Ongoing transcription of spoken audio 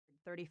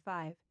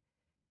35.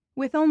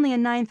 With only a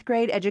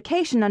ninth-grade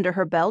education under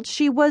her belt,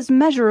 she was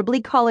measurably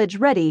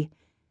college-ready.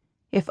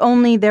 If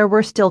only there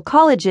were still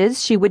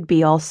colleges, she would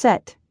be all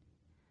set.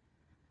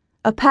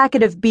 A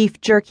packet of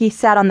beef jerky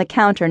sat on the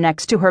counter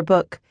next to her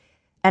book,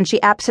 and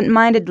she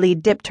absent-mindedly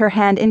dipped her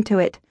hand into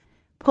it,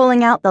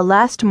 pulling out the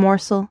last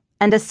morsel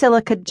and a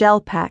silica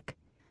gel pack.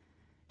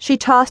 She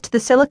tossed the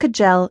silica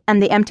gel and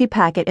the empty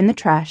packet in the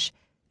trash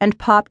and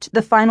popped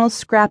the final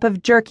scrap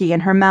of jerky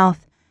in her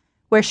mouth,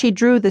 where she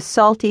drew the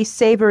salty,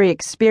 savory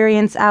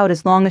experience out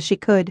as long as she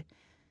could.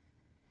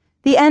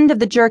 The end of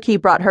the jerky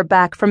brought her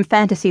back from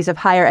fantasies of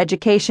higher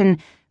education,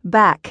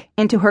 back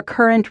into her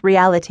current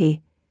reality.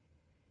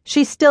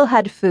 She still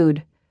had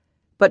food,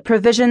 but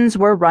provisions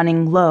were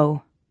running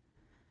low.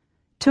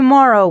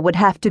 Tomorrow would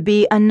have to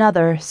be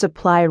another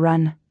supply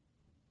run.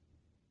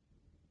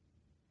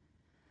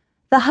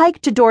 The hike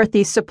to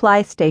Dorothy's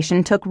supply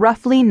station took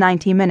roughly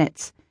 90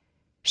 minutes.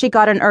 She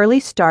got an early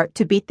start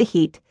to beat the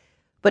heat,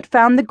 but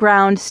found the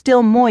ground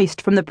still moist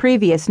from the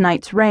previous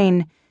night's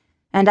rain,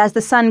 and as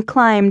the sun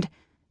climbed,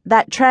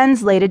 that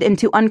translated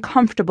into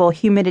uncomfortable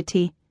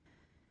humidity.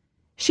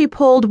 She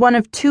pulled one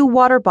of 2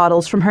 water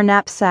bottles from her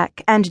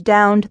knapsack and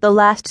downed the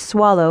last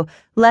swallow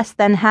less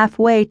than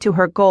halfway to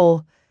her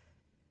goal.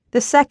 The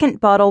second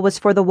bottle was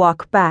for the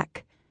walk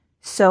back,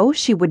 so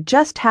she would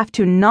just have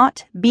to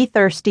not be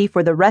thirsty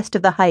for the rest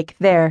of the hike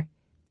there.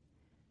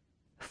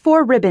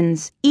 4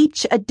 ribbons,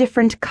 each a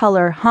different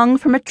color, hung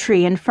from a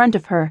tree in front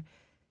of her.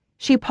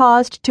 She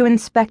paused to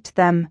inspect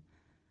them.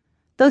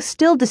 Though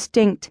still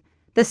distinct,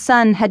 the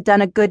sun had done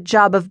a good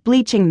job of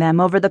bleaching them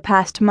over the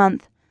past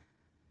month.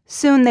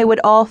 Soon they would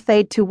all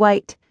fade to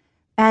white,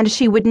 and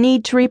she would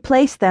need to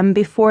replace them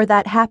before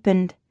that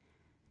happened.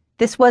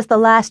 This was the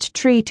last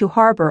tree to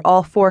harbor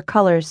all 4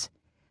 colors.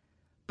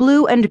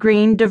 Blue and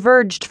green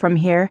diverged from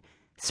here,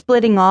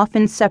 splitting off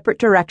in separate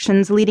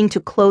directions leading to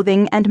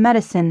clothing and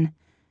medicine.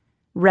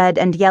 Red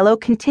and yellow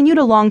continued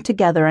along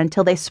together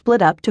until they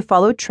split up to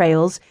follow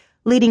trails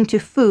leading to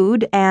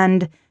food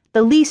and,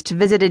 the least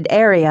visited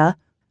area,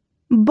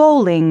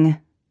 bowling.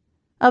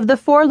 Of the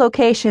 4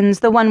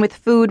 locations, the one with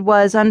food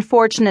was,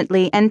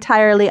 unfortunately,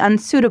 entirely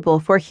unsuitable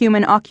for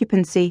human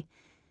occupancy.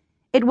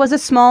 It was a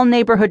small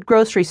neighborhood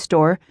grocery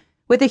store,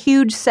 with a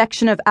huge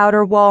section of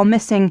outer wall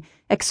missing,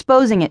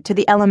 exposing it to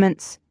the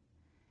elements.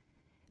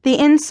 The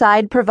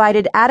inside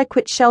provided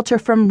adequate shelter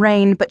from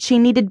rain, but she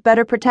needed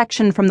better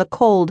protection from the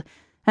cold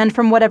and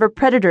from whatever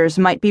predators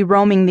might be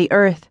roaming the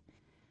earth.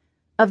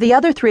 Of the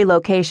other 3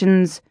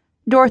 locations,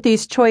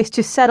 Dorothy's choice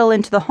to settle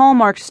into the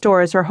Hallmark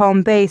store as her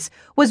home base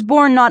was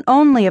born not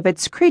only of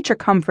its creature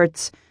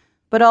comforts,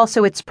 but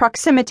also its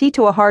proximity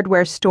to a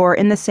hardware store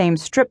in the same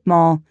strip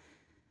mall.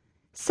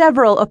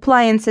 Several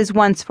appliances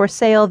once for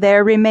sale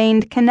there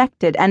remained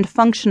connected and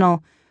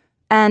functional,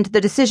 and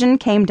the decision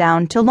came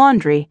down to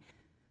laundry.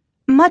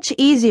 Much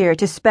easier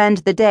to spend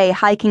the day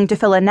hiking to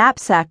fill a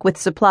knapsack with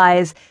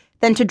supplies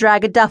than to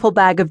drag a duffel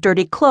bag of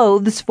dirty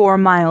clothes 4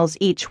 miles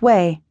each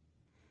way.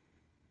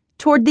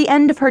 Toward the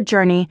end of her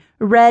journey,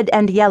 red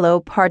and yellow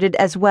parted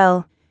as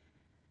well.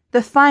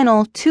 The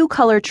final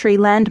 2-color tree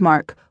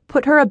landmark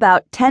put her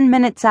about 10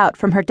 minutes out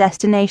from her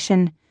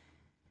destination.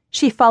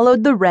 She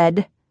followed the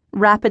red,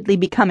 rapidly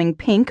becoming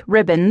pink,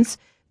 ribbons,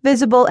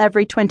 visible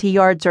every 20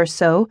 yards or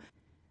so,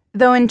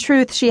 though in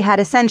truth she had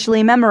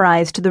essentially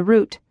memorized the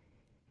route.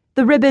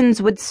 The ribbons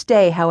would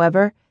stay,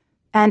 however,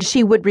 and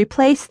she would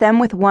replace them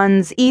with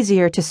ones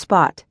easier to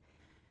spot.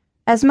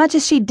 As much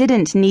as she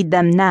didn't need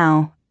them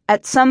now,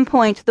 at some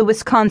point the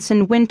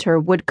Wisconsin winter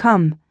would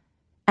come,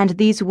 and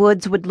these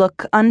woods would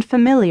look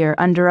unfamiliar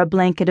under a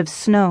blanket of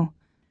snow.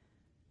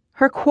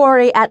 Her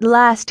quarry at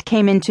last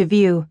came into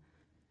view.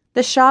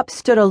 The shop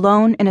stood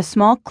alone in a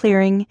small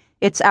clearing,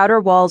 its outer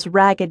walls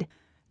ragged,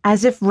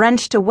 as if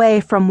wrenched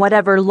away from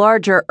whatever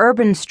larger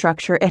urban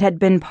structure it had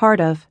been part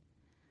of.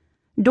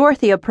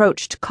 Dorothy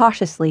approached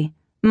cautiously,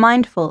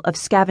 mindful of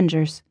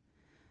scavengers.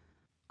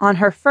 On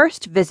her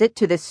first visit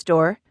to this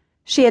store,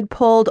 she had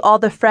pulled all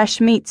the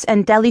fresh meats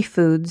and deli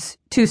foods,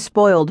 too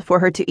spoiled for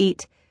her to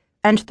eat,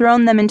 and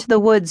thrown them into the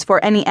woods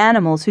for any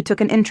animals who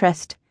took an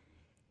interest.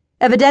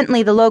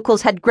 Evidently, the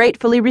locals had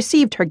gratefully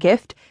received her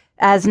gift,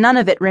 as none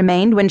of it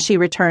remained when she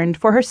returned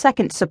for her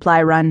second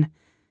supply run.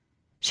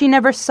 She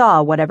never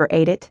saw whatever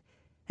ate it,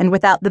 and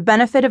without the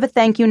benefit of a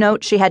thank-you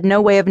note, she had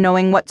no way of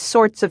knowing what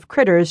sorts of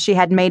critters she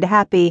had made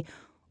happy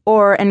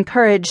or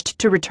encouraged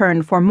to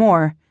return for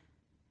more.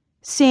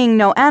 Seeing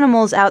no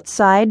animals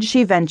outside,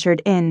 she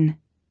ventured in.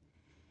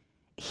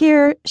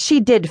 Here she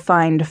did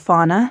find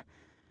fauna.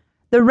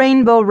 The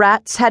rainbow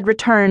rats had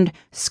returned,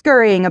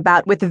 scurrying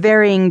about with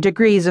varying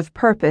degrees of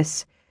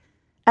purpose.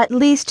 At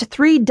least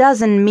 3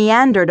 dozen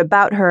meandered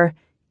about her,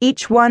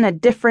 each one a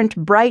different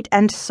bright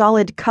and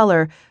solid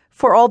color,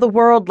 for all the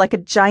world like a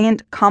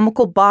giant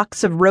comical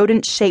box of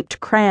rodent-shaped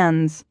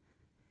crayons.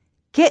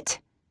 "Git!"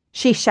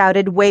 she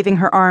shouted, waving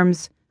her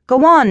arms.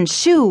 "Go on,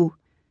 shoo!"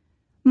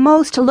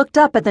 Most looked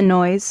up at the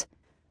noise,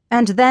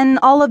 and then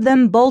all of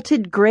them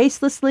bolted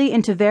gracelessly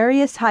into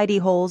various hidey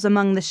holes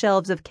among the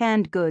shelves of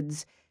canned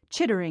goods,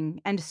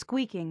 chittering and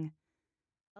squeaking.